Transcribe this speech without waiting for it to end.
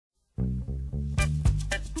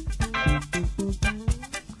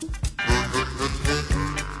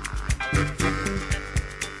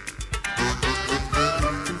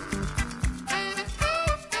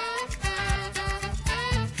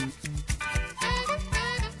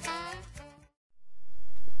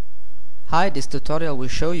Hi, this tutorial will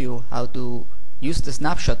show you how to use the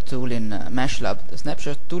Snapshot tool in MeshLab. The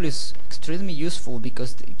Snapshot tool is extremely useful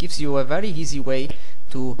because it gives you a very easy way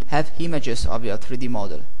to have images of your 3D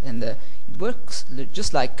model, and it works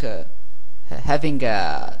just like having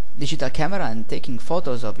a digital camera and taking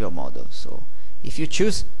photos of your model. So if you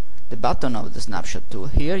choose the button of the Snapshot tool,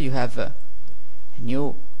 here you have a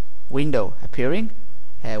new window appearing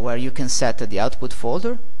where you can set the output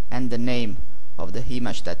folder and the name of the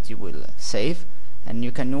image that you will save, and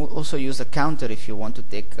you can also use a counter if you want to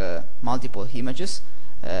take multiple images,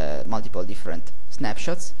 multiple different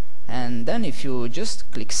snapshots. And then if you just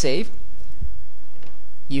click save,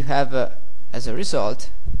 you have as a result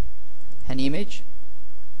an image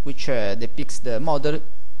which depicts the model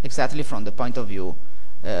exactly from the point of view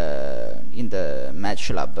in the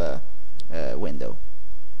MeshLab window.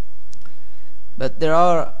 But there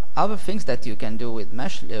are other things that you can do with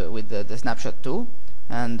the Snapshot tool,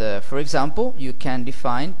 and for example, you can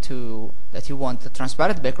define that you want a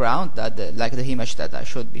transparent background, like the image that I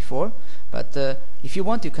showed before. But if you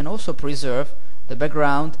want, you can also preserve the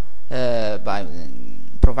background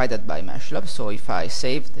provided by MeshLab. So if I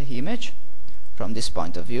save the image from this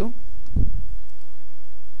point of view,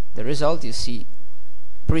 the result you see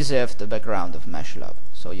preserve the background of MeshLab.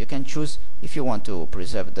 So you can choose if you want to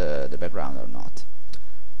preserve the background or not.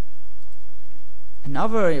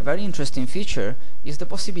 Another very interesting feature is the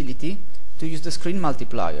possibility to use the screen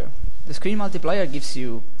multiplier. The screen multiplier gives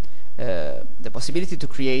you the possibility to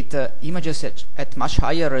create images at much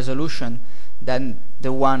higher resolution than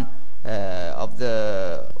the one of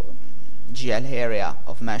the GL area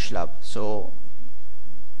of MeshLab. So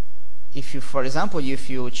if you, for example,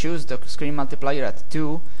 if you choose the screen multiplier at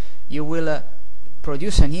 2, you will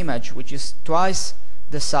produce an image which is twice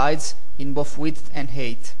the size in both width and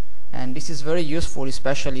height. And this is very useful,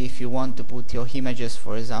 especially if you want to put your images,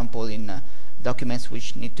 for example, in documents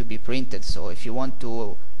which need to be printed. So if you want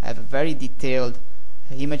to have very detailed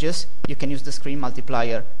images, you can use the screen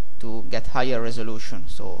multiplier to get higher resolution.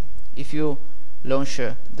 So if you launch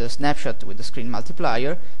the snapshot with the screen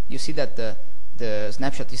multiplier, you see that the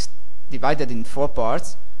snapshot is divided in 4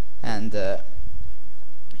 parts, and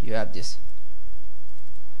you have this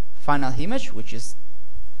final image, which is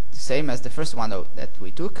the same as the first one that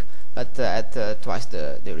we took, but at twice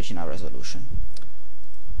the original resolution.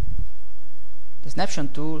 The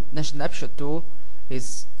Snapshot tool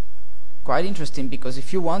is quite interesting because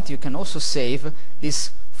if you want, you can also save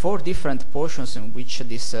these 4 different portions in which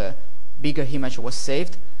this bigger image was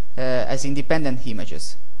saved as independent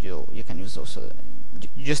images. You can use also.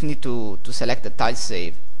 You just need to select the tile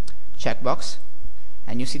save checkbox,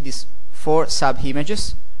 and you see these 4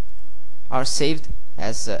 sub-images are saved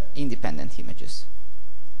as independent images.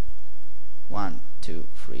 1, 2,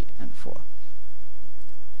 3, and 4.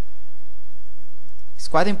 It's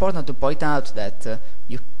quite important to point out that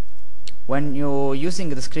when you're using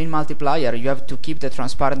the screen multiplier, you have to keep the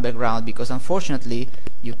transparent background, because unfortunately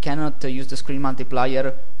you cannot use the screen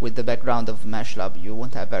multiplier with the background of MeshLab. You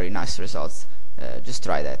won't have very nice results. Just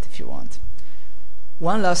try that if you want.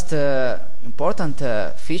 One last important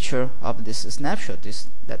feature of this snapshot is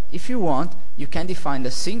that if you want, you can define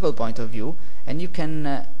a single point of view, and you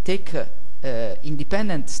can take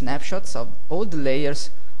independent snapshots of all the layers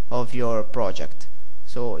of your project.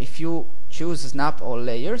 So if you choose snap all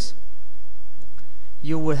layers,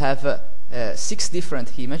 you will have 6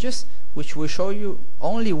 different images which will show you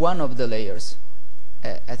only one of the layers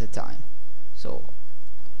at a time. So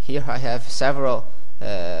here I have several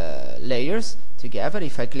layers together.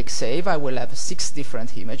 If I click save, I will have 6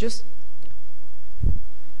 different images,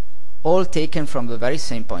 all taken from the very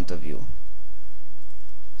same point of view.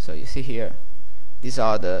 So you see here, these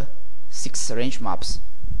are the 6 range maps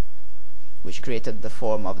which created the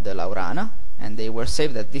form of the Laurana, and they were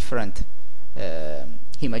saved at different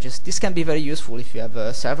images. This can be very useful if you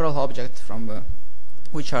have several objects from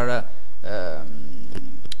which are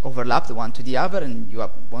overlapped one to the other, and you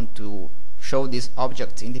want to show these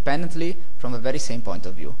objects independently from a very same point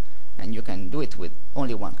of view, and you can do it with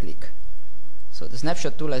only one click. So the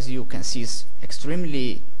Snapshot tool, as you can see, is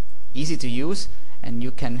extremely easy to use, and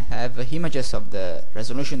you can have images of the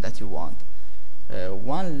resolution that you want.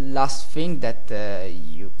 One last thing that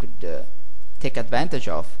you could take advantage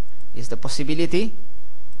of is the possibility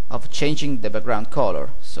of changing the background color.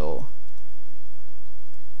 So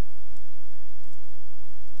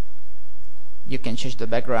you can change the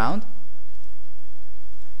background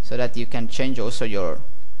so that you can change also your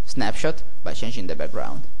snapshot by changing the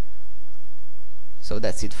background. So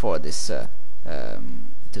that's it for this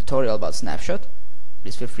tutorial about Snapshot.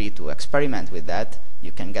 please feel free to experiment with that.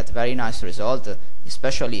 You can get very nice results,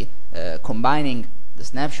 especially combining the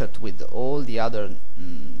snapshot with all the other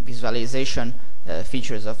visualization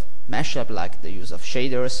features of MeshLab, like the use of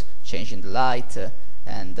shaders, changing the light,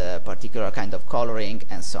 and particular kind of coloring,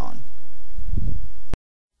 and so on.